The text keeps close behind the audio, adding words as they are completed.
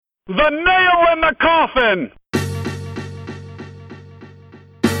The nail in the coffin!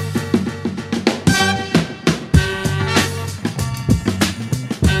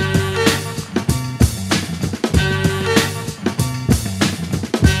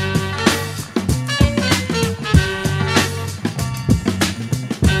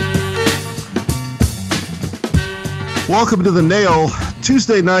 Welcome to The Nail.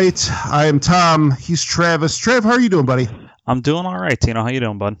 Tuesday night, I am Tom. He's Travis. Trav, how are you doing, buddy? I'm doing all right, Tino. How you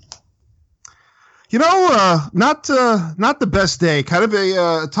doing, bud? You know, not the best day. Kind of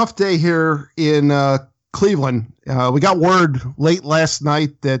a tough day here in Cleveland. We got word late last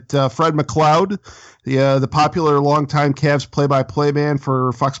night that Fred McLeod, the popular longtime Cavs play-by-play man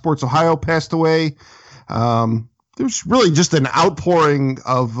for Fox Sports Ohio, passed away. There's really just an outpouring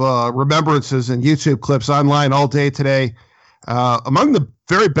of remembrances and YouTube clips online all day today. Among the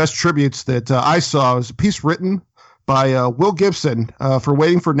very best tributes that I saw was a piece written by Will Gibson for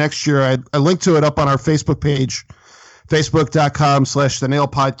Waiting for Next Year. I linked to it up on our Facebook page, facebook.com/The Nail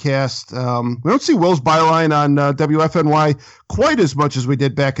Podcast. We don't see Will's byline on WFNY quite as much as we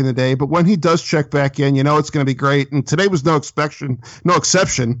did back in the day, but when he does check back in, you know it's going to be great. And today was no exception.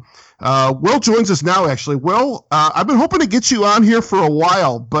 Will joins us now, actually. Will, I've been hoping to get you on here for a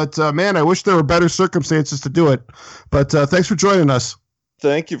while, but man, I wish there were better circumstances to do it. But thanks for joining us.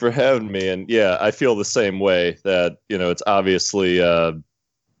 Thank you for having me. And yeah, I feel the same way that, it's obviously,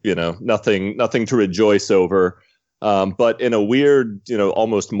 nothing to rejoice over. But in a weird,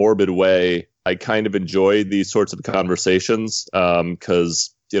 almost morbid way, I kind of enjoy these sorts of conversations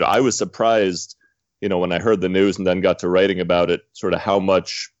because, I was surprised, when I heard the news and then got to writing about it, sort of how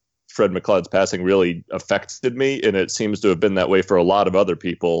much Fred McLeod's passing really affected me. And it seems to have been that way for a lot of other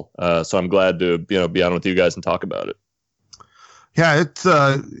people. So I'm glad to, be on with you guys and talk about it. Yeah,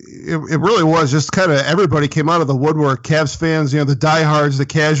 it really was just kind of everybody came out of the woodwork. Cavs fans, the diehards, the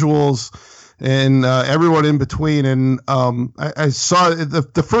casuals, and everyone in between. And I saw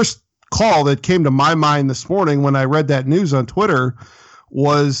the first call that came to my mind this morning when I read that news on Twitter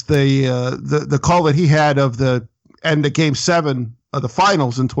was the call that he had of the end of Game 7 of the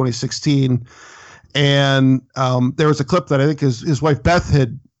finals in 2016. And there was a clip that I think his wife Beth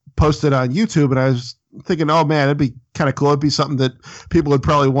had posted on YouTube, and I was thinking, oh man, it'd be kind of cool. It'd be something that people would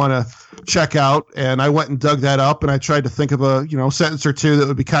probably want to check out. And I went and dug that up, and I tried to think of a sentence or two that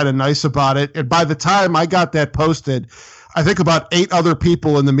would be kind of nice about it. And by the time I got that posted, I think about 8 other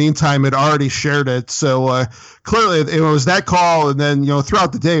people in the meantime had already shared it. So clearly it was that call, and then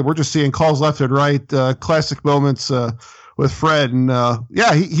throughout the day we're just seeing calls left and right, classic moments with Fred. And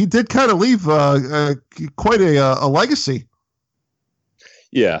yeah, he did kind of leave quite a legacy.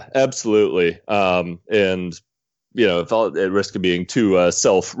 Yeah, absolutely. And, if I'll, at risk of being too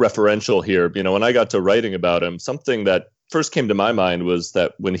self-referential here, when I got to writing about him, something that first came to my mind was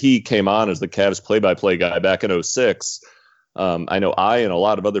that when he came on as the Cavs play-by-play guy back in 2006, I know I and a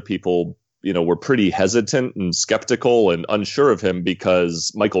lot of other people, were pretty hesitant and skeptical and unsure of him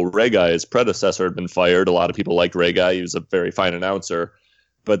because Michael Regai, his predecessor, had been fired. A lot of people liked Regai. He was a very fine announcer.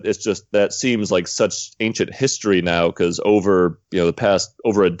 But it's just that seems like such ancient history now because over the past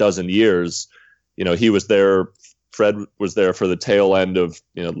over a dozen years, he was there. Fred was there for the tail end of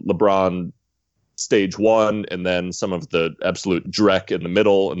LeBron stage 1, and then some of the absolute dreck in the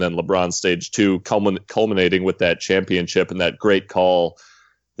middle, and then LeBron stage 2, culminating with that championship and that great call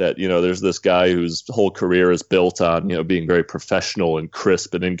that there's this guy whose whole career is built on being very professional and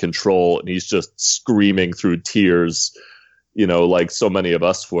crisp and in control, and he's just screaming through tears. Like so many of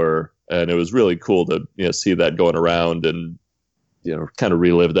us were. And it was really cool to, see that going around and, kind of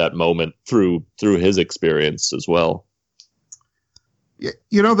relive that moment through his experience as well.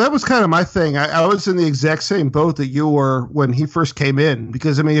 That was kind of my thing. I was in the exact same boat that you were when he first came in,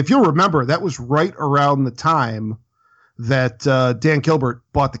 because, if you'll remember, that was right around the time that Dan Gilbert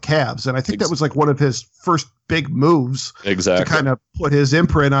bought the Cavs. And I think that was like one of his first big moves to kind of put his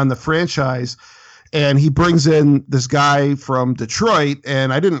imprint on the franchise. And he brings in this guy from Detroit,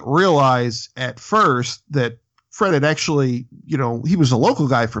 and I didn't realize at first that Fred had actually, he was a local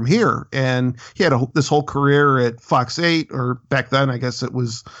guy from here, and he had this whole career at Fox 8, or back then I guess it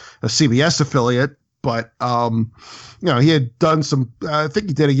was a CBS affiliate. But, he had done some, I think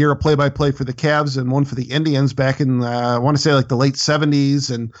he did a year of play-by-play for the Cavs and one for the Indians back in, I want to say like the late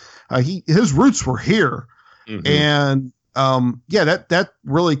 70s. And his roots were here. Mm-hmm. And, that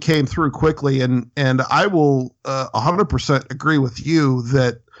really came through quickly, and I will 100% agree with you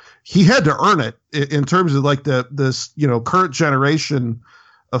that he had to earn it in terms of like this current generation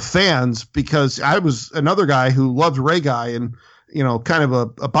of fans, because I was another guy who loved Regai, and kind of a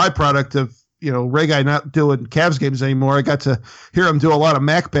byproduct of Ray Guy not doing Cavs games anymore, I got to hear him do a lot of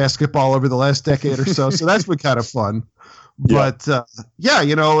MAC basketball over the last decade or so. So that's been kind of fun. Yeah. But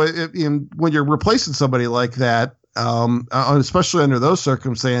when you're replacing somebody like that, especially under those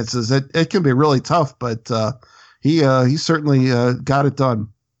circumstances, it can be really tough. But he certainly got it done.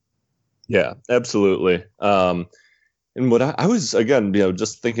 Yeah, absolutely. And what I was, again,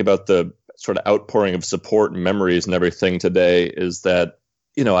 just thinking about the sort of outpouring of support and memories and everything today is that,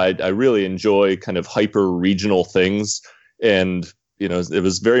 I really enjoy kind of hyper regional things. And, it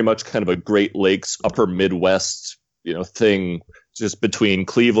was very much kind of a Great Lakes, upper Midwest, thing just between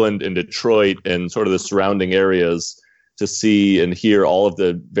Cleveland and Detroit and sort of the surrounding areas to see and hear all of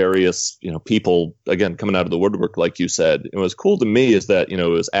the various, people, again, coming out of the woodwork, like you said. And what was cool to me is that, it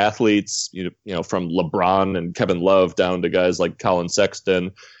was athletes, from LeBron and Kevin Love down to guys like Colin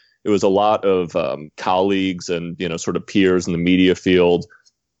Sexton. It was a lot of colleagues and, sort of peers in the media field.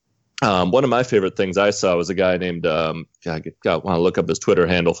 One of my favorite things I saw was a guy named, I want to look up his Twitter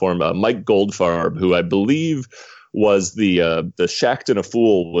handle for him, Mike Goldfarb, who I believe was the Shackton a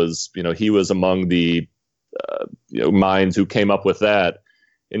Fool was, he was among the minds who came up with that.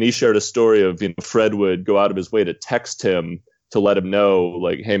 And he shared a story of, Fred would go out of his way to text him to let him know,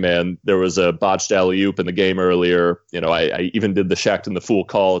 like, hey man, there was a botched alley-oop in the game earlier. I even did the Shackton the Fool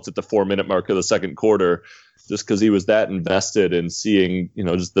call. It's at the 4-minute mark of the second quarter, just because he was that invested in seeing,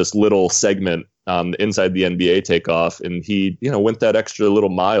 just this little segment inside the NBA take off. And he, went that extra little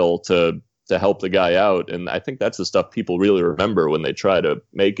mile to help the guy out. And I think that's the stuff people really remember when they try to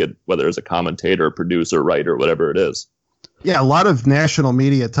make it, whether it's a commentator, producer, writer, whatever it is. Yeah, a lot of national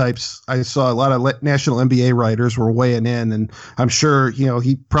media types. I saw a lot of national NBA writers were weighing in, and I'm sure,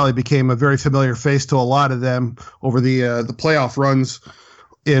 he probably became a very familiar face to a lot of them over the playoff runs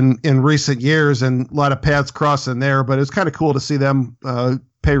in recent years, and a lot of paths crossing there. But it's kind of cool to see them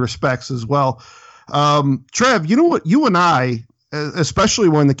pay respects as well. Trev, you know what? You and I, especially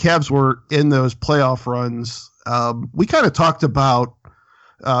when the Cavs were in those playoff runs, we kind of talked about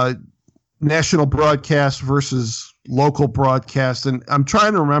national broadcast versus local broadcast. And I'm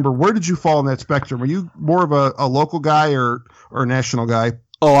trying to remember, where did you fall in that spectrum? Are you more of a local guy or a national guy?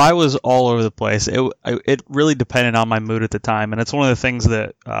 Oh, I was all over the place. It really depended on my mood at the time. And it's one of the things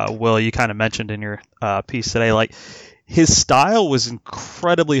that, Will, you kind of mentioned in your piece today. Like, his style was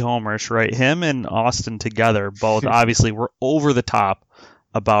incredibly homerish, right? Him and Austin together both obviously were over the top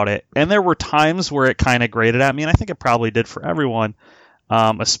about it. And there were times where it kind of grated at me, and I think it probably did for everyone,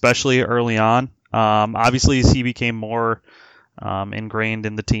 especially early on. Obviously, as he became more ingrained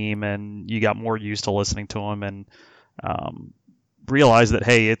in the team and you got more used to listening to him and realized that,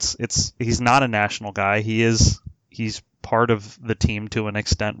 hey, he's not a national guy. He's part of the team to an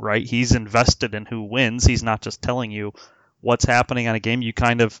extent, right? He's invested in who wins. He's not just telling you what's happening on a game. You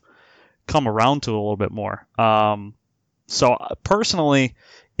kind of come around to it a little bit more. So personally,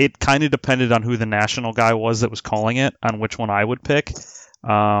 it kind of depended on who the national guy was that was calling it, on which one I would pick.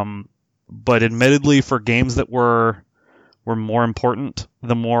 But admittedly, for games that were more important,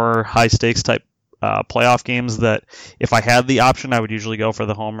 the more high stakes type playoff games, that if I had the option, I would usually go for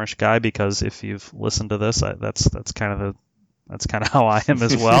the homerish guy, because if you've listened to this, that's kind of how I am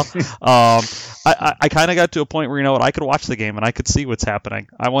as well. I kind of got to a point where, I could watch the game and I could see what's happening.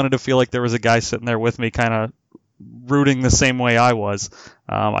 I wanted to feel like there was a guy sitting there with me, kind of rooting the same way I was.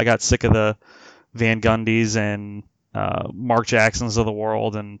 I got sick of the Van Gundys and Mark Jacksons of the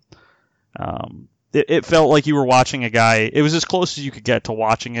world, and it felt like you were watching a guy. It was as close as you could get to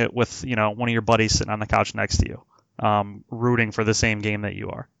watching it with, one of your buddies sitting on the couch next to you, rooting for the same game that you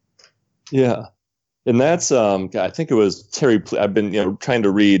are. Yeah. And that's, I think it was Terry. I've been, trying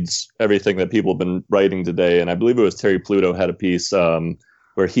to read everything that people have been writing today. And I believe it was Terry Pluto had a piece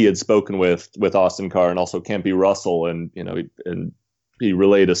where he had spoken with Austin Carr and also Campy Russell. And, and he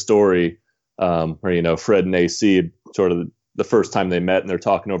relayed a story where, Fred and AC sort of the first time they met and they're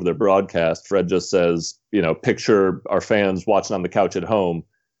talking over their broadcast, Fred just says, picture our fans watching on the couch at home.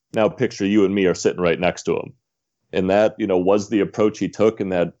 Now picture you and me are sitting right next to them. And that, was the approach he took.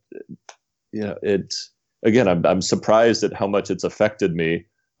 And that, again, I'm surprised at how much it's affected me.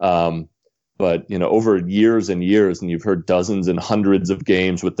 But, over years and years, and you've heard dozens and hundreds of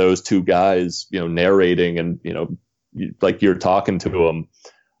games with those two guys, narrating and, like you're talking to them.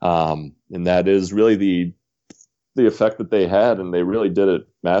 And that is really the effect that they had, and they really did it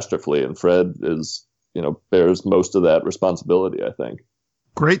masterfully. And Fred is, bears most of that responsibility, I think.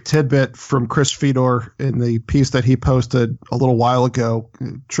 Great tidbit from Chris Fedor in the piece that he posted a little while ago.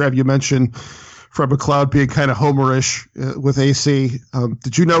 Trev, you mentioned Fred McLeod being kind of homerish with AC.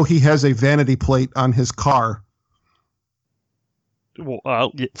 Did you know he has a vanity plate on his car?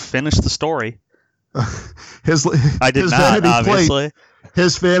 Finish the story. I did not, obviously.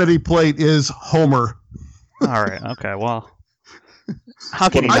 His vanity plate is Homer. All right. Okay. Well, how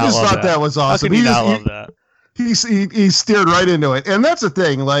can you not I just love thought that was awesome. How can you not love that? He steered right into it, and that's the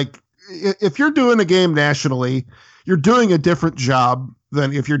thing. Like, if you're doing a game nationally, you're doing a different job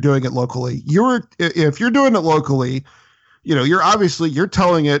than if you're doing it locally. If you're doing it locally, you're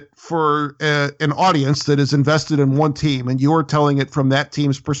telling it for an audience that is invested in one team, and you're telling it from that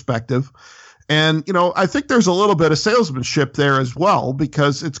team's perspective. And, I think there's a little bit of salesmanship there as well,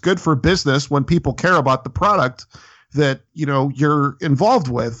 because it's good for business when people care about the product that, you're involved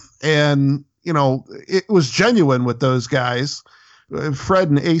with. And, it was genuine with those guys, Fred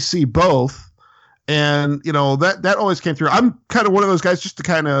and AC both. And, that always came through. I'm kind of one of those guys, just to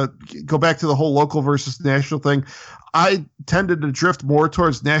kind of go back to the whole local versus national thing. I tended to drift more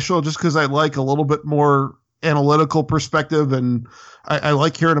towards national just because I like a little bit more analytical perspective, and I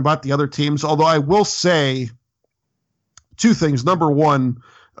like hearing about the other teams. Although I will say two things. Number one,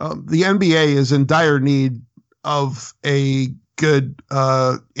 the NBA is in dire need of a good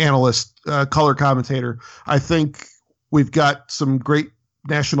analyst, color commentator. I think we've got some great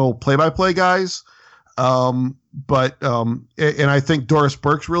national play-by-play guys, and I think Doris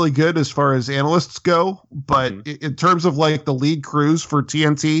Burke's really good as far as analysts go. But in terms of like the lead crews for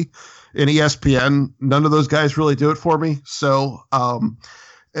TNT and ESPN, none of those guys really do it for me. So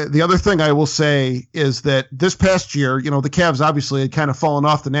the other thing I will say is that this past year, the Cavs obviously had kind of fallen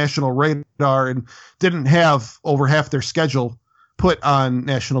off the national radar and didn't have over half their schedule put on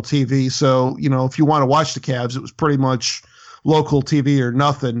national TV. So, if you want to watch the Cavs, it was pretty much local TV or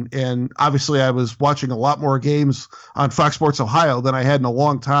nothing. And obviously I was watching a lot more games on Fox Sports Ohio than I had in a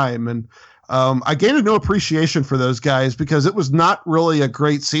long time. And I gained a new appreciation for those guys because it was not really a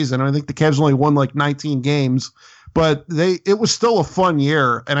great season. I think the Cavs only won like 19 games, but it was still a fun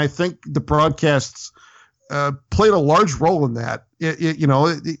year. And I think the broadcasts played a large role in that.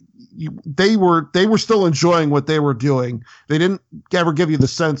 They were still enjoying what they were doing. They didn't ever give you the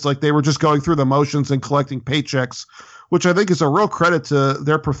sense like they were just going through the motions and collecting paychecks, which I think is a real credit to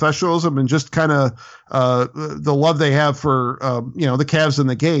their professionalism and just kind of the love they have for the Cavs in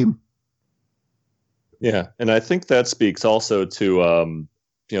the game. Yeah, and I think that speaks also to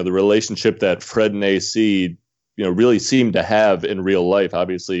the relationship that Fred and AC really seem to have in real life.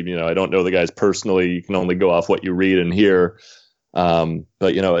 Obviously, I don't know the guys personally. You can only go off what you read and hear. But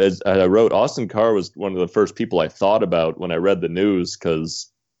as I wrote, Austin Carr was one of the first people I thought about when I read the news, because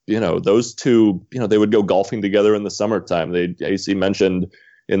those two, they would go golfing together in the summertime. AC mentioned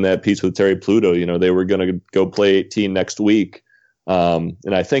in that piece with Terry Pluto, they were going to go play 18 next week. And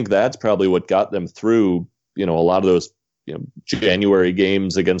I think that's probably what got them through, a lot of those, January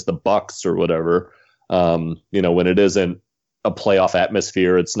games against the Bucks or whatever. When it isn't a playoff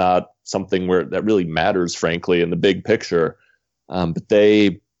atmosphere, it's not something that really matters, frankly, in the big picture. But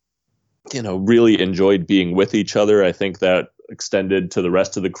they, really enjoyed being with each other. I think that extended to the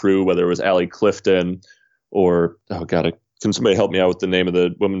rest of the crew, whether it was Allie Clifton or, can somebody help me out with the name of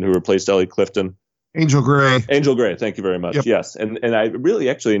the woman who replaced Allie Clifton? Angel Gray. Angel Gray, thank you very much. Yep. Yes, and I really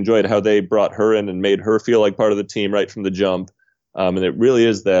actually enjoyed how they brought her in and made her feel like part of the team right from the jump. And it really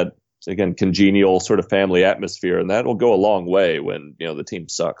is that, again, congenial sort of family atmosphere, and that will go a long way when the team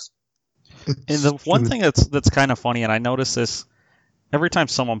sucks. And the one thing that's kind of funny, and I notice this every time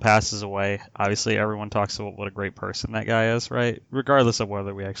someone passes away, obviously everyone talks about what a great person that guy is, right? Regardless of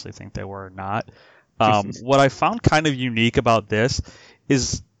whether we actually think they were or not. What I found kind of unique about this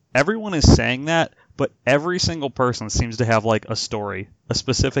is everyone is saying that, but every single person seems to have like a story, a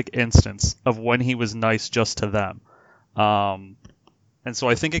specific instance of when he was nice just to them. And so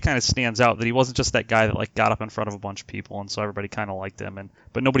I think it kind of stands out that he wasn't just that guy that like got up in front of a bunch of people and so everybody kind of liked him,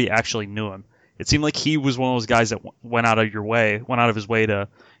 but nobody actually knew him. It seemed like he was one of those guys that went out of his way to,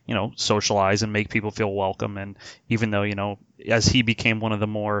 socialize and make people feel welcome. And even though, as he became one of the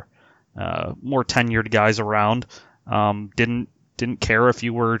more tenured guys around, didn't care if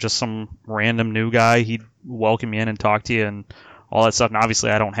you were just some random new guy. He'd welcome you in and talk to you and all that stuff. And obviously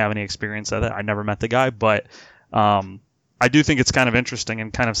I don't have any experience of that. I never met the guy, but I do think it's kind of interesting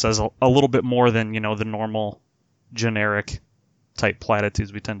and kind of says a little bit more than, the normal generic type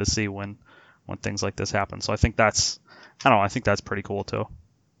platitudes we tend to see when things like this happen. So I think that's pretty cool too.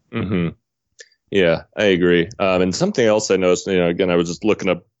 Mm-hmm. Yeah, I agree. And something else I noticed, again, I was just looking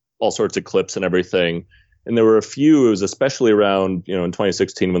up all sorts of clips and everything. And there were a few, it was especially around, in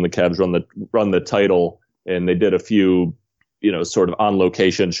 2016 when the Cavs run the title, and they did a few, sort of on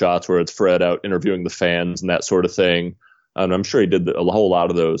location shots where it's Fred out interviewing the fans and that sort of thing. And I'm sure he did a whole lot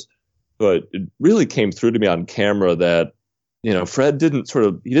of those, but it really came through to me on camera that, Fred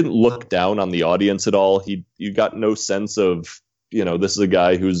he didn't look down on the audience at all. You got no sense of, this is a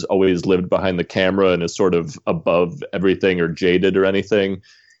guy who's always lived behind the camera and is sort of above everything or jaded or anything.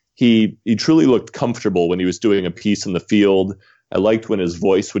 He truly looked comfortable when he was doing a piece in the field. I liked when his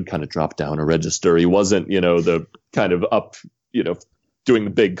voice would kind of drop down a register. He wasn't, the kind of up, doing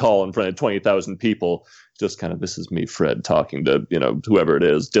the big call in front of 20,000 people. Just kind of, this is me, Fred, talking to, whoever it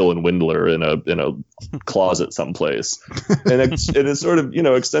is, Dylan Windler in a closet someplace. And it is sort of,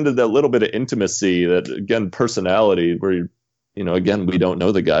 extended that little bit of intimacy, that, again, personality where, again, we don't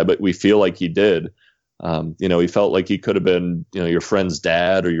know the guy, but we feel like he did. He felt like he could have been, your friend's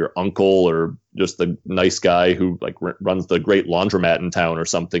dad or your uncle or just the nice guy who runs the great laundromat in town or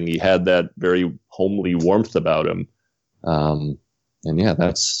something. He had that very homely warmth about him. And yeah,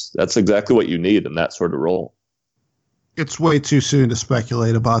 that's exactly what you need in that sort of role. It's way too soon to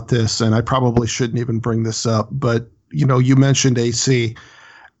speculate about this, and I probably shouldn't even bring this up, but you mentioned AC,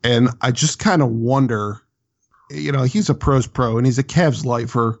 and I just kind of wonder, he's a pro's pro and he's a Cavs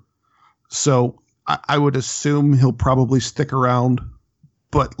lifer. So I would assume he'll probably stick around,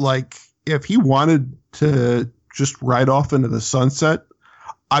 but if he wanted to just ride off into the sunset,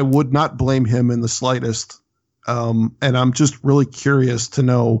 I would not blame him in the slightest. And I'm just really curious to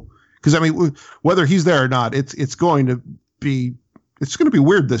know, because whether he's there or not, it's going to be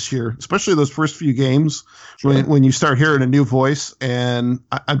weird this year, especially those first few games. Sure. when you start hearing a new voice, and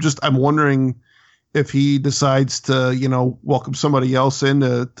I'm wondering if he decides to welcome somebody else in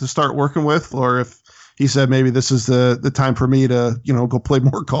to start working with, or if he said maybe this is the time for me to go play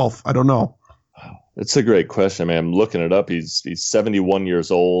more golf. I don't know. It's a great question, man. I'm looking it up. He's 71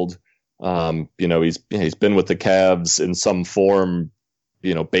 years old. He's been with the Cavs in some form,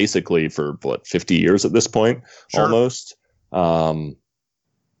 basically for 50 years at this point, sure. Almost. Wow.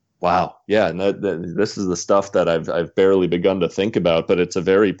 Yeah. And this is the stuff that I've barely begun to think about, but it's a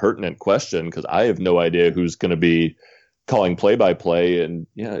very pertinent question because I have no idea who's going to be calling play-by-play, and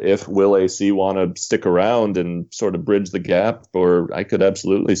if will AC want to stick around and sort of bridge the gap, or I could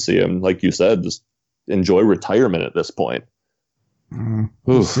absolutely see him, like you said, just enjoy retirement at this point.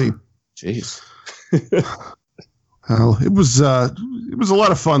 We'll see. Jeez. Well, it was a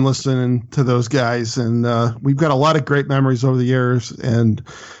lot of fun listening to those guys, and we've got a lot of great memories over the years, and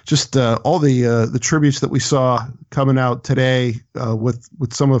just all the tributes that we saw coming out today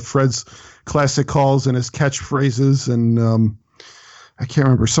with some of Fred's classic calls and his catchphrases, and I can't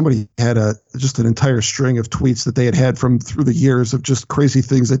remember, somebody had just an entire string of tweets that they had from through the years of just crazy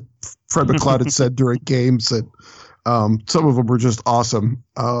things that Fred McLeod had said during games, and some of them were just awesome.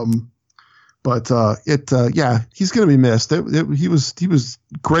 But he's going to be missed. He was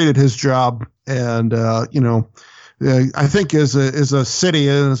great at his job, and I think as a city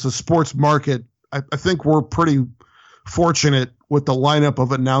and as a sports market, I think we're pretty fortunate with the lineup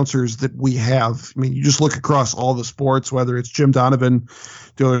of announcers that we have. I mean, you just look across all the sports, whether it's Jim Donovan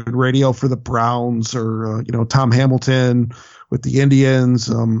doing radio for the Browns or Tom Hamilton with the Indians.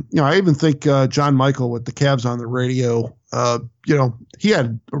 I even think John Michael with the Cavs on the radio. He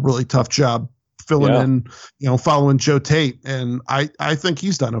had a really tough job filling in, following Joe Tate, and I think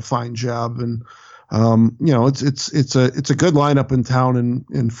he's done a fine job. And it's a good lineup in town,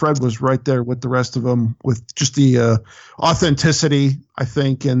 and Fred was right there with the rest of them with just the authenticity, I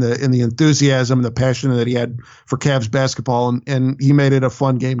think, and the enthusiasm and the passion that he had for Cavs basketball, and he made it a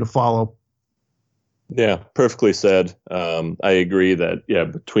fun game to follow. Yeah, perfectly said. I agree that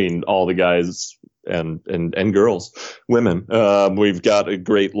between all the guys and girls, women, we've got a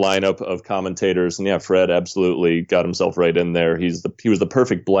great lineup of commentators, and Fred absolutely got himself right in there. He was the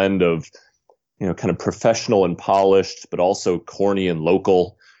perfect blend of kind of professional and polished, but also corny and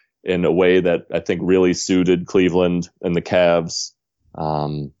local in a way that I think really suited Cleveland and the Cavs.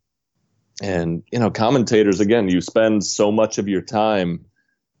 And commentators, again, you spend so much of your time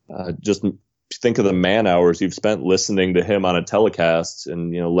just think of the man hours you've spent listening to him on a telecast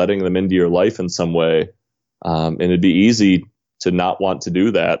and, letting them into your life in some way. And it'd be easy to not want to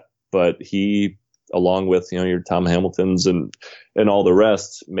do that. But he, along with, your Tom Hamiltons and all the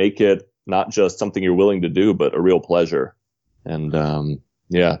rest, make it not just something you're willing to do, but a real pleasure. And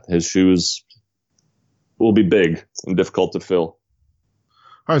his shoes will be big and difficult to fill.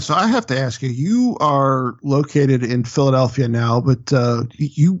 All right, so I have to ask you, you are located in Philadelphia now, but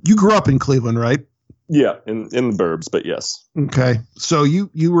you grew up in Cleveland, right? Yeah, in the burbs, but yes. Okay, so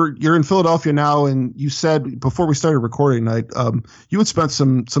you're in Philadelphia now, and you said before we started recording tonight, you had spent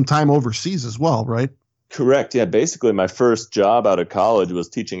some time overseas as well, right? Correct. Yeah, basically my first job out of college was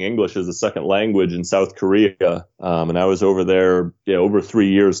teaching English as a second language in South Korea, and I was over there over 3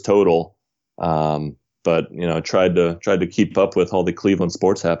 years total. but tried to keep up with all the Cleveland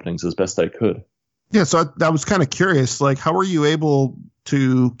sports happenings as best I could. Yeah, so I was kind of curious, like, how are you able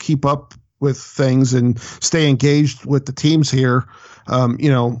to keep up with things and stay engaged with the teams here?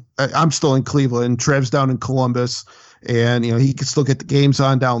 I'm still in Cleveland, Trev's down in Columbus, and he can still get the games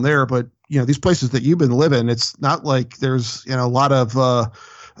on down there. But these places that you've been living, it's not like there's a lot of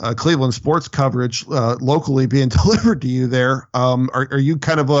Cleveland sports coverage locally being delivered to you there. Are you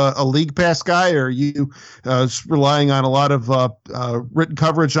kind of a league pass guy, or are you relying on a lot of written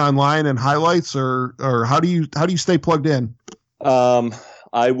coverage online and highlights, or how do you stay plugged in?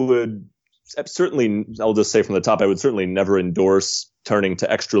 I would certainly, I'll just say from the top, I would certainly never endorse turning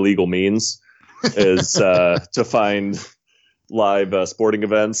to extra legal means as to find live sporting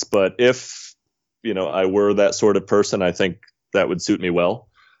events. But if I were that sort of person, I think that would suit me well.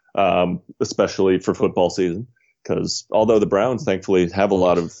 Especially for football season, because although the Browns thankfully have a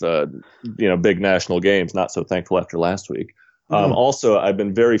lot of big national games, not so thankful after last week. Also, I've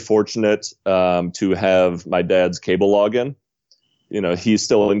been very fortunate to have my dad's cable login. He's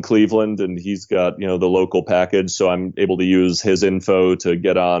still in Cleveland and he's got the local package, so I'm able to use his info to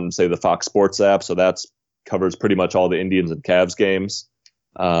get on, say, the Fox Sports app. So that covers pretty much all the Indians and Cavs games.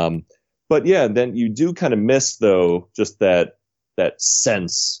 But yeah, then you do kind of miss though just that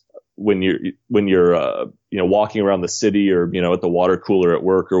sense when you're walking around the city or at the water cooler at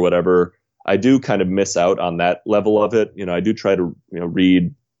work or whatever. I do kind of miss out on that level of it. I do try to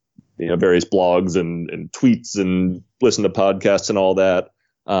read various blogs and tweets and listen to podcasts and all that,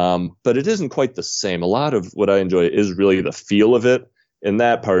 but it isn't quite the same. A lot of what I enjoy is really the feel of it, and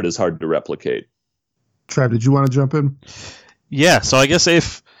that part is hard to replicate. Trav, did you want to jump in? Yeah, so I guess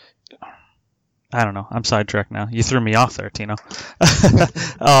I don't know. I'm sidetracked now. You threw me off there, Tino.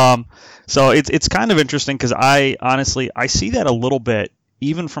 So it's kind of interesting because I see that a little bit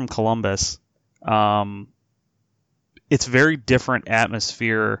even from Columbus. It's very different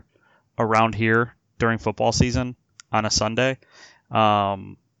atmosphere around here during football season on a Sunday. I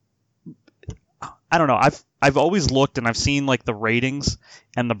don't know. I've always looked and I've seen like the ratings,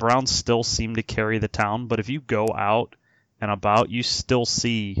 and the Browns still seem to carry the town. But if you go out and about, you still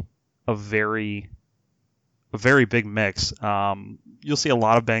see a very big mix. You'll see a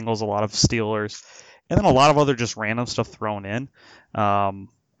lot of Bengals, a lot of Steelers, and then a lot of other just random stuff thrown in.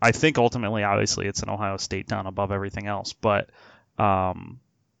 I think ultimately, obviously, it's an Ohio State town above everything else. But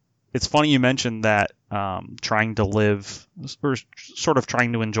it's funny you mentioned that trying to live or sort of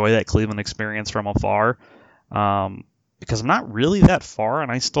trying to enjoy that Cleveland experience from afar, because I'm not really that far,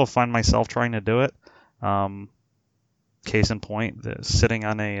 and I still find myself trying to do it. Case in point, sitting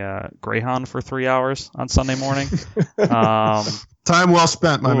on a Greyhound for 3 hours on Sunday morning. Time well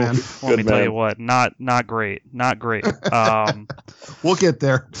spent, my man. Let me tell you what, not great. We'll get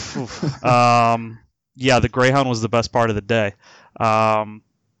there. Yeah, the Greyhound was the best part of the day.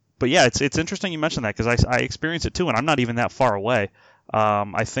 But yeah, it's interesting you mentioned that because I experience it too, and I'm not even that far away.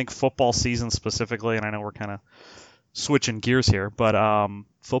 I think football season specifically, and I know we're kind of switching gears here, but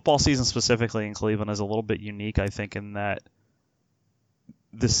football season specifically in Cleveland is a little bit unique, I think, in that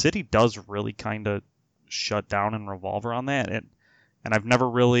the city does really kind of shut down and revolve around that. And I've never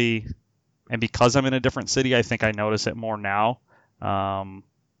really, and because I'm in a different city, I think I notice it more now. And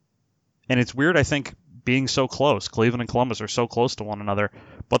it's weird, I think, being so close. Cleveland and Columbus are so close to one another,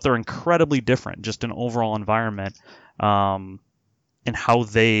 but they're incredibly different, just in overall environment, and how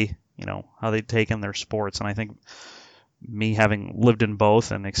they take in their sports. And I think me having lived in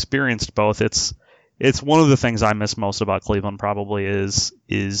both and experienced both, it's one of the things I miss most about Cleveland probably is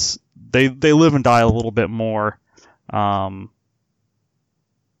they live and die a little bit more,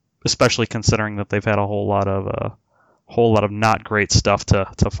 especially considering that they've had a whole lot of not great stuff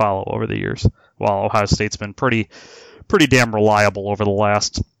to follow over the years, while Ohio State's been pretty damn reliable over the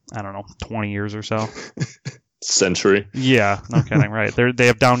last, 20 years or so. Century. Yeah, no kidding, right. They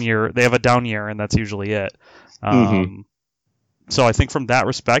have a down year, and that's usually it. So I think from that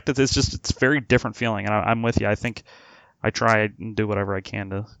respect, it's a very different feeling, and I'm with you. I think I try and do whatever I can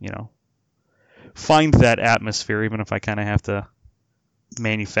to, find that atmosphere, even if I kind of have to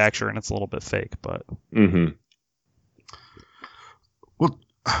manufacture and it's a little bit fake. But well,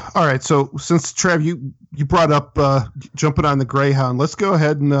 all right. So since Trav, you brought up jumping on the Greyhound, let's go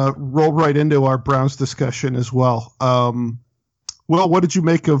ahead and roll right into our Browns discussion as well. Well, what did you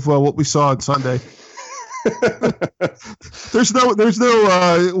make of what we saw on Sunday? There's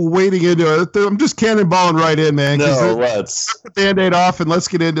no wading into it. I'm just cannonballing right in, man. No, let's cut the Band-Aid off and let's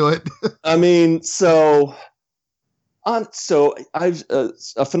get into it. I mean, so I've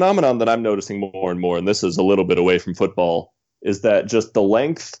a phenomenon that I'm noticing more and more, and this is a little bit away from football, is that just the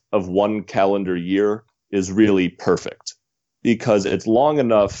length of one calendar year is really perfect because it's long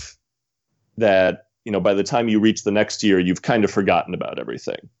enough that, by the time you reach the next year, you've kind of forgotten about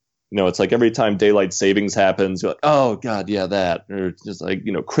everything. It's like every time daylight savings happens, you're like, oh God, yeah, that, or just like,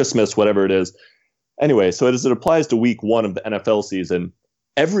 Christmas, whatever it is. Anyway, so as it applies to week 1 of the NFL season,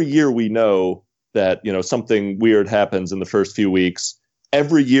 every year we know that, something weird happens in the first few weeks.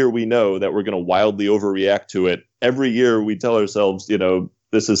 Every year we know that we're going to wildly overreact to it. Every year we tell ourselves,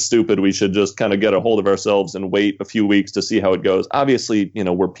 this is stupid. We should just kind of get a hold of ourselves and wait a few weeks to see how it goes. Obviously,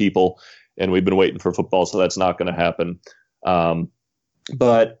 we're people and we've been waiting for football, so that's not going to happen.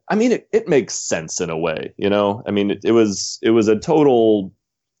 But I mean, it makes sense in a way, I mean, it was a total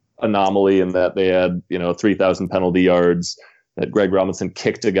anomaly in that they had, 3,000 penalty yards, that Greg Robinson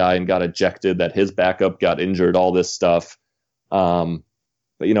kicked a guy and got ejected, that his backup got injured, all this stuff.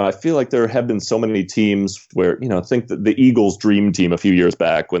 But, I feel like there have been so many teams where, think that the Eagles dream team a few years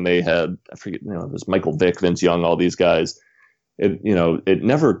back when they had, I forget, it was Michael Vick, Vince Young, all these guys. It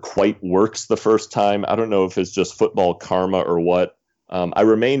never quite works the first time. I don't know if it's just football karma or what. I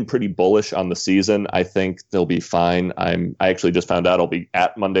remain pretty bullish on the season. I think they'll be fine. I actually just found out I'll be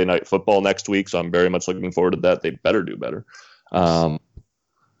at Monday Night Football next week, so I'm very much looking forward to that. They better do better. But,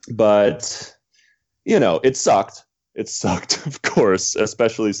 it sucked. It sucked, of course,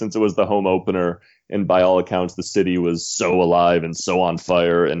 especially since it was the home opener. And by all accounts, the city was so alive and so on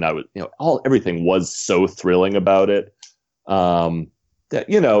fire. And I was, everything was so thrilling about it. That,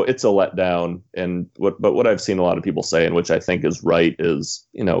 it's a letdown. But what I've seen a lot of people say, and which I think is right, is,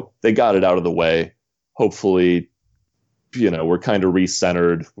 they got it out of the way. Hopefully, we're kind of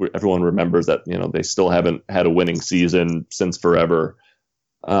recentered. Everyone remembers that, they still haven't had a winning season since forever.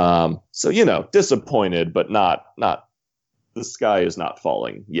 So, disappointed, but not, the sky is not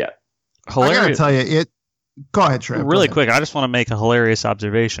falling yet. Hilarious. I gotta tell you, go ahead, Trev. Really quick, I just want to make a hilarious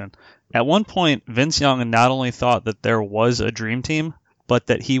observation. At one point, Vince Young not only thought that there was a dream team, but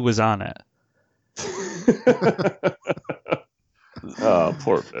that he was on it. Oh,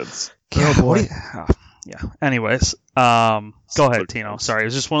 poor Vince. Oh, boy. Yeah. Anyways, go ahead, Tino. Sorry, it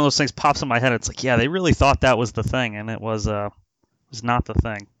was just one of those things pops in my head. It's like, yeah, they really thought that was the thing, and it was not the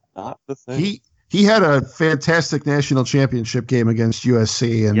thing. Not the thing. He had a fantastic national championship game against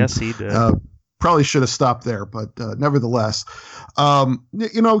USC, and yes, he did. Probably should have stopped there, but nevertheless,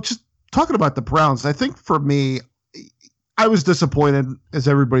 just talking about the Browns, I think for me, I was disappointed, as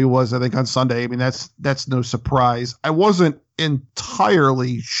everybody was, I think, on Sunday. I mean, that's no surprise. I wasn't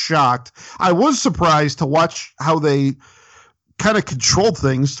entirely shocked. I was surprised to watch how they kind of controlled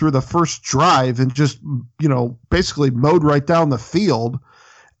things through the first drive and just, basically mowed right down the field.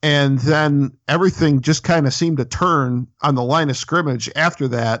 And then everything just kind of seemed to turn on the line of scrimmage after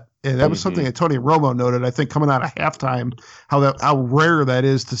that. And that was something that Tony Romo noted, I think, coming out of halftime, how rare that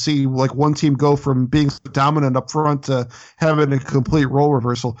is to see like one team go from being dominant up front to having a complete role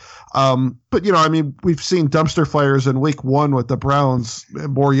reversal. But, we've seen dumpster fires in week 1 with the Browns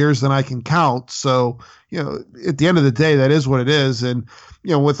more years than I can count. So, at the end of the day, that is what it is. And,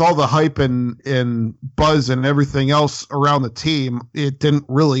 with all the hype and buzz and everything else around the team, it didn't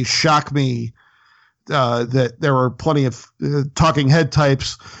really shock me that there were plenty of talking head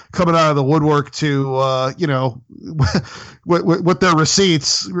types coming out of the woodwork to, with their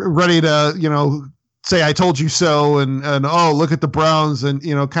receipts ready to, say, I told you so. And oh, look at the Browns and,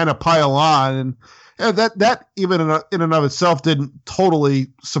 kind of pile on. And that even in and of itself didn't totally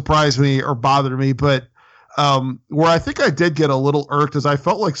surprise me or bother me. But where I think I did get a little irked is I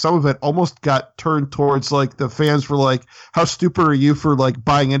felt like some of it almost got turned towards like the fans were like, how stupid are you for like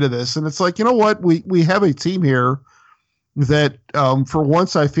buying into this? And it's like, you know what? We have a team here that for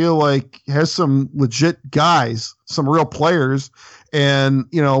once I feel like has some legit guys, some real players. And,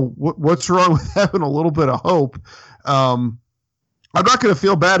 what's wrong with having a little bit of hope? I'm not going to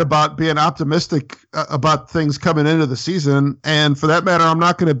feel bad about being optimistic about things coming into the season. And for that matter, I'm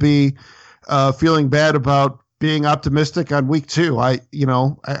not going to be feeling bad about being optimistic on week 2. I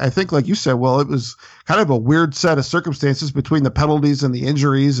think like you said, well, it was kind of a weird set of circumstances between the penalties and the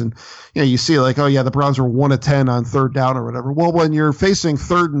injuries. And, you see like, oh yeah, the Browns were 1 of 10 on third down or whatever. Well, when you're facing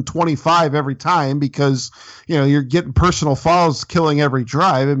 3rd and 25 every time because, you're getting personal fouls killing every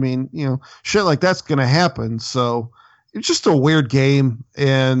drive. I mean, shit like that's going to happen. So it's just a weird game.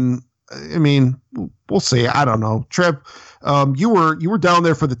 And I mean, we'll see. I don't know. Trev, you were down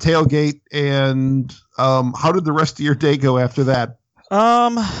there for the tailgate, and how did the rest of your day go after that?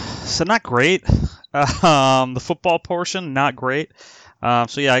 So not great. The football portion, not great.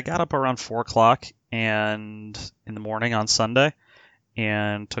 So yeah, I got up around 4:00 and in the morning on Sunday,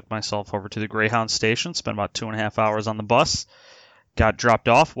 and took myself over to the Greyhound station. Spent about 2.5 hours on the bus got dropped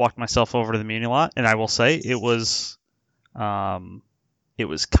off, walked myself over to the Muni lot, and I will say it was kind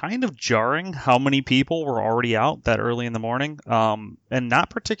of jarring how many people were already out that early in the morning, and not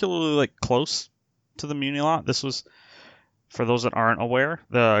particularly like close to the Muni lot. This was, for those that aren't aware,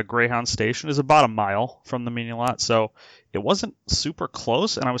 the Greyhound station is about a mile from the Muni lot, so it wasn't super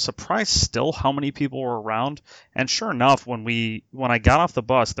close, and I was surprised still how many people were around. And sure enough, when I got off the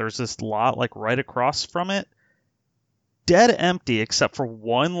bus, there's this lot like right across from it, dead empty except for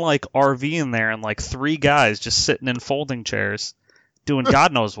one like RV in there and like 3 guys just sitting in folding chairs doing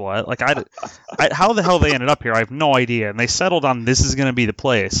God knows what. Like how the hell they ended up here, I have no idea. And they settled on this is going to be the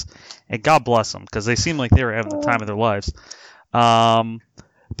place, and God bless them because they seemed like they were having the time of their lives.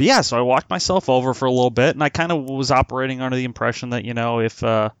 But yeah, so I walked myself over for a little bit, and I kind of was operating under the impression that, you know, if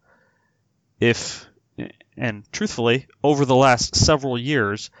and truthfully, over the last several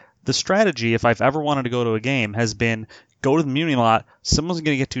years, the strategy, if I've ever wanted to go to a game, has been go to the Muni lot, someone's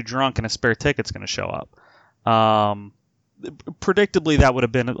going to get too drunk, and a spare ticket's going to show up. Predictably, that would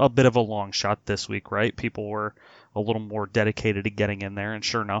have been a bit of a long shot this week, right? People were a little more dedicated to getting in there, and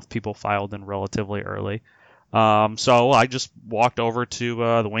sure enough, people filed in relatively early. So I just walked over to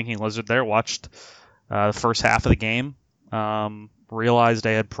the Winking Lizard there, watched the first half of the game, realized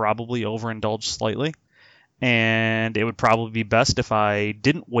I had probably overindulged slightly, and it would probably be best if I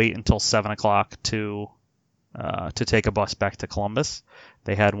didn't wait until 7 o'clock to take a bus back to Columbus.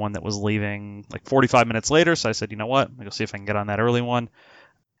 They had one that was leaving like 45 minutes later, so I said, you know what, I'll go see if I can get on that early one.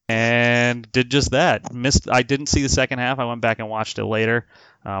 And did just that. I didn't see the second half. I went back and watched it later.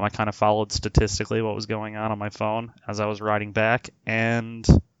 I kind of followed statistically what was going on my phone as I was riding back, and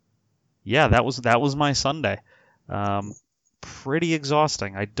yeah, that was my Sunday. Pretty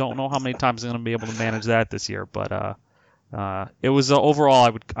exhausting. I don't know how many times I'm going to be able to manage that this year, but it was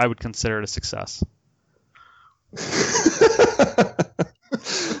overall I would consider it a success.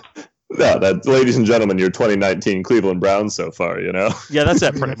 No, that, ladies and gentlemen, your 2019 Cleveland Browns so far, you know. Yeah, that's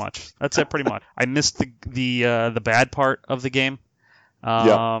it pretty much. I missed the bad part of the game.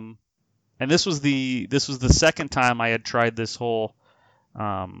 And this was the second time I had tried this whole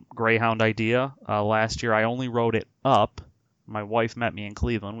Greyhound idea. Last year I only rode it up. My wife met me in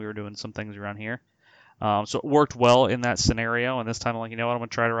Cleveland. We were doing some things around here. So it worked well in that scenario, and this time I'm like, you know what, I'm going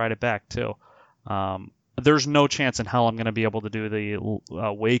to try to ride it back too. There's no chance in hell I'm going to be able to do the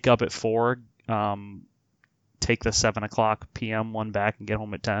wake up at 4, take the 7 o'clock p.m. one back and get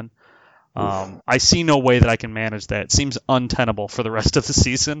home at 10. I see no way that I can manage that. It seems untenable for the rest of the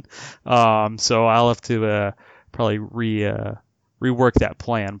season. So I'll have to probably rework that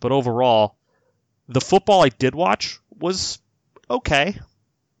plan. But overall, the football I did watch was okay.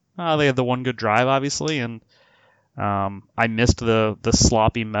 They had the one good drive, obviously, and I missed the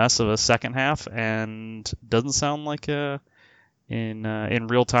sloppy mess of a second half, and doesn't sound like in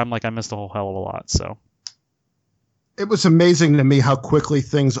real time like I missed a whole hell of a lot. So it was amazing to me how quickly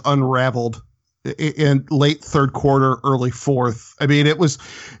things unraveled in late third quarter, early fourth. I mean,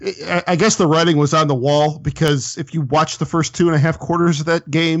 I guess the writing was on the wall, because if you watch the first 2.5 quarters of that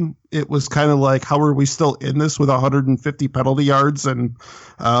game, it was kind of like, how are we still in this with 150 penalty yards and,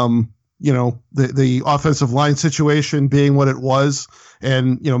 the offensive line situation being what it was,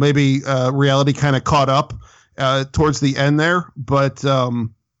 and, maybe reality kind of caught up towards the end there. But,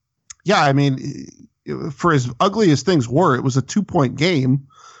 I mean, for as ugly as things were, it was a 2-point game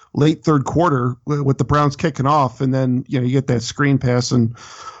late third quarter with the Browns kicking off, and then you get that screen pass and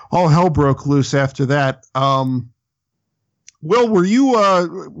all hell broke loose after that. Will, were you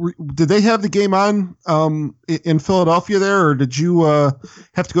did they have the game on in Philadelphia there, or did you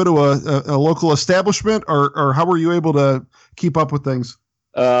have to go to a local establishment, or how were you able to keep up with things?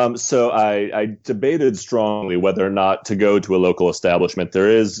 So I debated strongly whether or not to go to a local establishment. There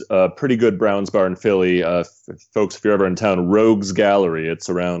is a pretty good Browns bar in Philly. Folks, if you're ever in town, Rogue's Gallery.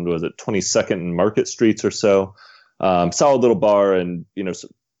 It's around, 22nd and Market Streets or so. Solid little bar. And,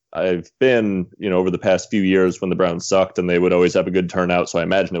 I've been, over the past few years when the Browns sucked, and they would always have a good turnout. So I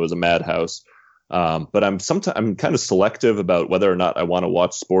imagine it was a madhouse. But I'm kind of selective about whether or not I want to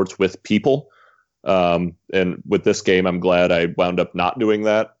watch sports with people. And with this game, I'm glad I wound up not doing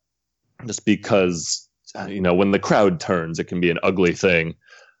that, just because, when the crowd turns, it can be an ugly thing.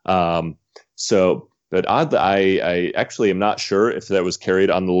 But I actually am not sure if that was carried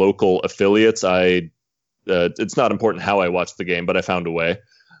on the local affiliates. It's not important how I watched the game, but I found a way.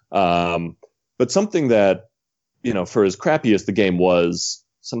 But something that, for as crappy as the game was,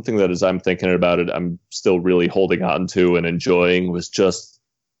 something that as I'm thinking about it, I'm still really holding on to and enjoying was just,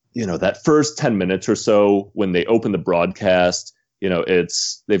 that first 10 minutes or so when they opened the broadcast,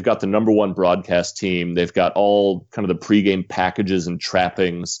 they've got the number one broadcast team. They've got all kind of the pregame packages and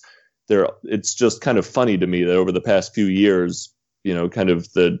trappings. It's just kind of funny to me that over the past few years, kind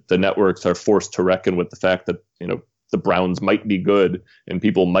of the networks are forced to reckon with the fact that, the Browns might be good and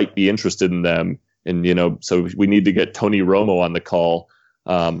people might be interested in them. And, so we need to get Tony Romo on the call.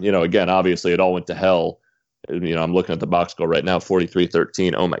 Again, obviously it all went to hell. I'm looking at the box score right now,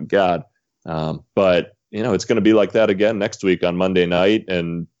 43-13. Oh my God. But it's going to be like that again next week on Monday night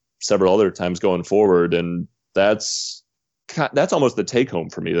and several other times going forward. And that's almost the take home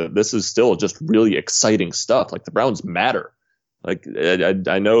for me, that this is still just really exciting stuff. Like, the Browns matter. Like,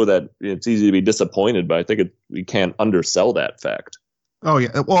 I know that it's easy to be disappointed, but I think we can't undersell that fact. Oh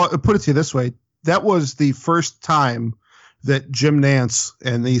yeah. Well, I'll put it to you this way. That was the first time that Jim Nantz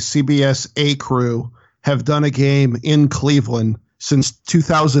and the CBS A crew have done a game in Cleveland since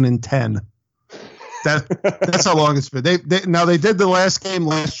 2010. That's how long it's been. They did the last game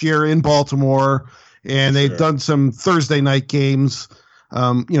last year in Baltimore, and they've done some Thursday night games.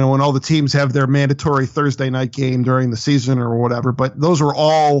 When all the teams have their mandatory Thursday night game during the season or whatever. But those were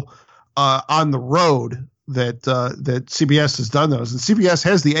all on the road that CBS has done those, and CBS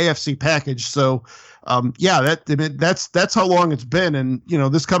has the AFC package. So, that's how long it's been. And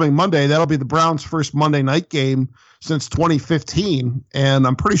this coming Monday, that'll be the Browns' first Monday night game since 2015, and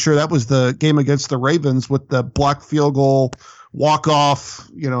I'm pretty sure that was the game against the Ravens with the blocked field goal, walk off.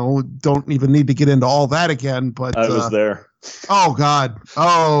 Don't even need to get into all that again. But I was there. Oh God!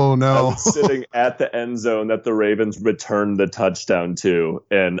 Oh no! I was sitting at the end zone that the Ravens returned the touchdown to,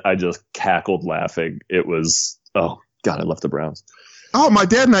 and I just cackled laughing. It was, oh God, I love the Browns. Oh, my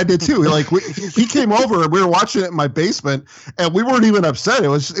dad and I did too. Like, he came over and we were watching it in my basement, and we weren't even upset. It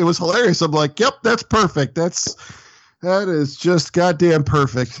was hilarious. I'm like, yep, that's perfect. That is just goddamn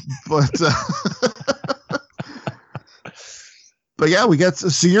perfect. But but yeah,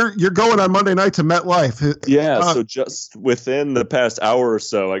 so you're going on Monday night to MetLife. Yeah. So just within the past hour or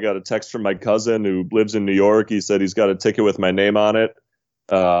so, I got a text from my cousin who lives in New York. He said he's got a ticket with my name on it.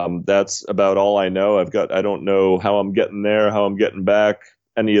 That's about all I know. I don't know how I'm getting there, how I'm getting back,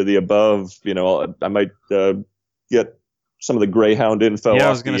 any of the above. I might get some of the Greyhound info. Yeah, off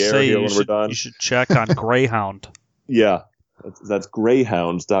I was going to say when we're done. You should check on Greyhound. Yeah, that's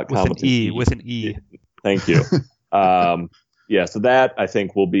greyhounds.com with an E. Thank you. Yeah, so that I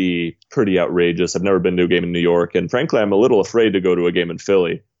think will be pretty outrageous. I've never been to a game in New York, and frankly, I'm a little afraid to go to a game in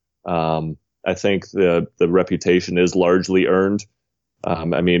Philly. I think the reputation is largely earned. I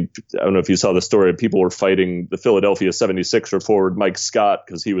don't know if you saw the story. People were fighting the Philadelphia 76er forward Mike Scott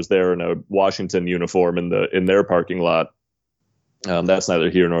because he was there in a Washington uniform in their parking lot. That's neither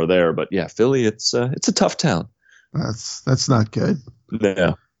here nor there. But yeah, Philly, it's a tough town. That's not good.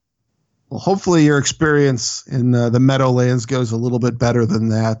 Yeah. Well, hopefully your experience in the Meadowlands goes a little bit better than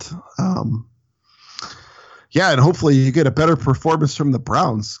that. And hopefully you get a better performance from the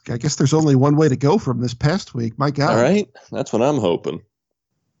Browns. I guess there's only one way to go from this past week. My God. All right. That's what I'm hoping.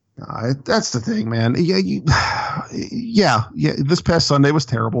 That's the thing, man. Yeah. This past Sunday was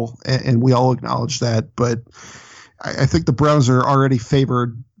terrible, and we all acknowledge that. But I think the Browns are already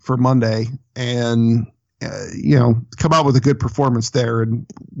favored for Monday, and come out with a good performance there in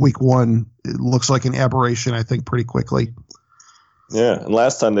week one. It looks like an aberration, I think, pretty quickly. Yeah, and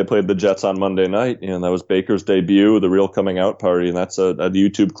last time they played the Jets on Monday night, that was Baker's debut, the real coming out party, and that's a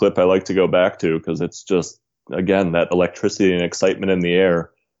YouTube clip I like to go back to because it's just, again, that electricity and excitement in the air.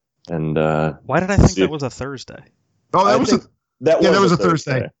 And why did I think that was a Thursday? Oh, that was a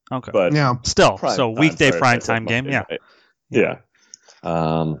Thursday. Okay, but yeah, still, so weekday primetime game, yeah. Yeah.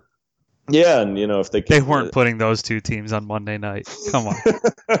 Yeah, and if they weren't putting those two teams on Monday night. Come on.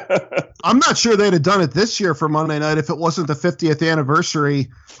 I'm not sure they'd have done it this year for Monday night if it wasn't the 50th anniversary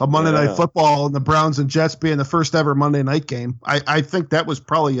of Monday Night Football and the Browns and Jets being the first ever Monday night game. I think that was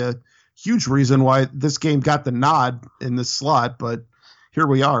probably a huge reason why this game got the nod in this slot, but here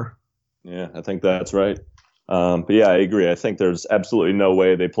we are. Yeah, I think that's right. But yeah, I agree. I think there's absolutely no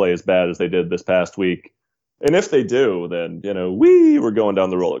way they play as bad as they did this past week. And if they do, then, we're going down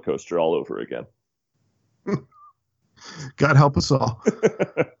the roller coaster all over again. God help us all.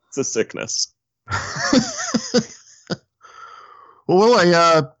 It's a sickness. Well,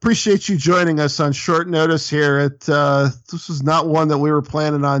 I appreciate you joining us on short notice here. This was not one that we were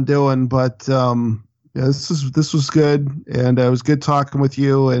planning on doing, but this was good, and it was good talking with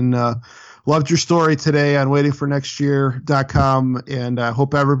you, and loved your story today on waitingfornextyear.com, and I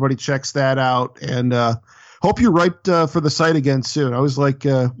hope everybody checks that out, and hope you write for the site again soon. I always like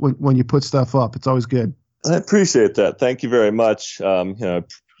when you put stuff up. It's always good. I appreciate that. Thank you very much.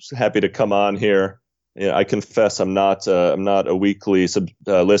 Happy to come on here. I confess I'm not a weekly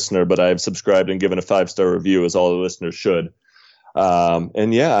listener, but I have subscribed and given a 5-star review, as all the listeners should.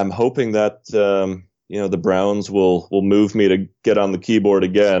 And yeah, I'm hoping that the Browns will move me to get on the keyboard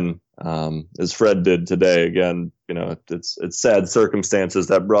again, as Fred did today. Again, it's sad circumstances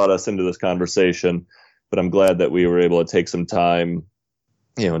that brought us into this conversation, but I'm glad that we were able to take some time,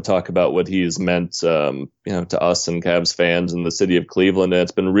 and talk about what he's meant, to us and Cavs fans in the city of Cleveland. And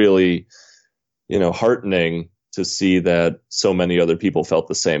it's been really, heartening to see that so many other people felt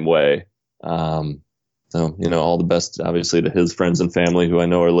the same way. So, all the best, obviously, to his friends and family who I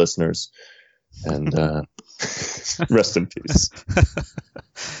know are listeners. And rest in peace.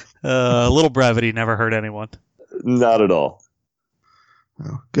 A little brevity never hurt anyone. Not at all.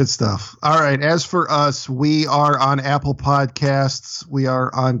 Oh, good stuff. All right. As for us, we are on Apple Podcasts. We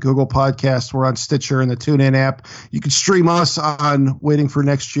are on Google Podcasts. We're on Stitcher and the TuneIn app. You can stream us on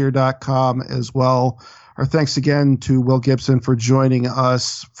waitingfornextyear.com as well. Our thanks again to Will Gibson for joining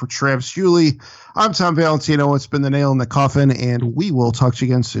us. For Travis Hewley, I'm Tom Valentino. It's been the nail in the coffin, and we will talk to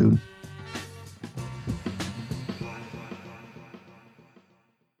you again soon.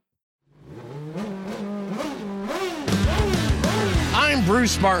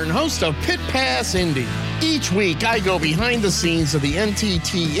 Bruce Martin, host of Pit Pass Indy. Each week, I go behind the scenes of the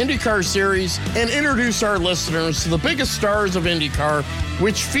NTT IndyCar Series and introduce our listeners to the biggest stars of IndyCar,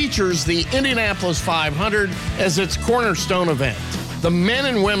 which features the Indianapolis 500 as its cornerstone event. The men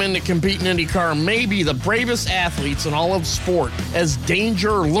and women that compete in IndyCar may be the bravest athletes in all of sport, as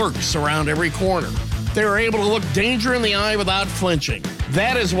danger lurks around every corner. They are able to look danger in the eye without flinching.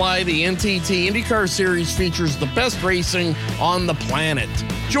 That is why the NTT IndyCar Series features the best racing on the planet.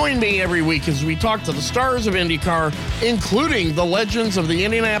 Join me every week as we talk to the stars of IndyCar, including the legends of the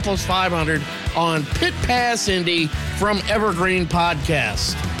Indianapolis 500 on Pit Pass Indy from Evergreen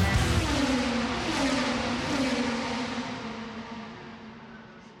Podcast.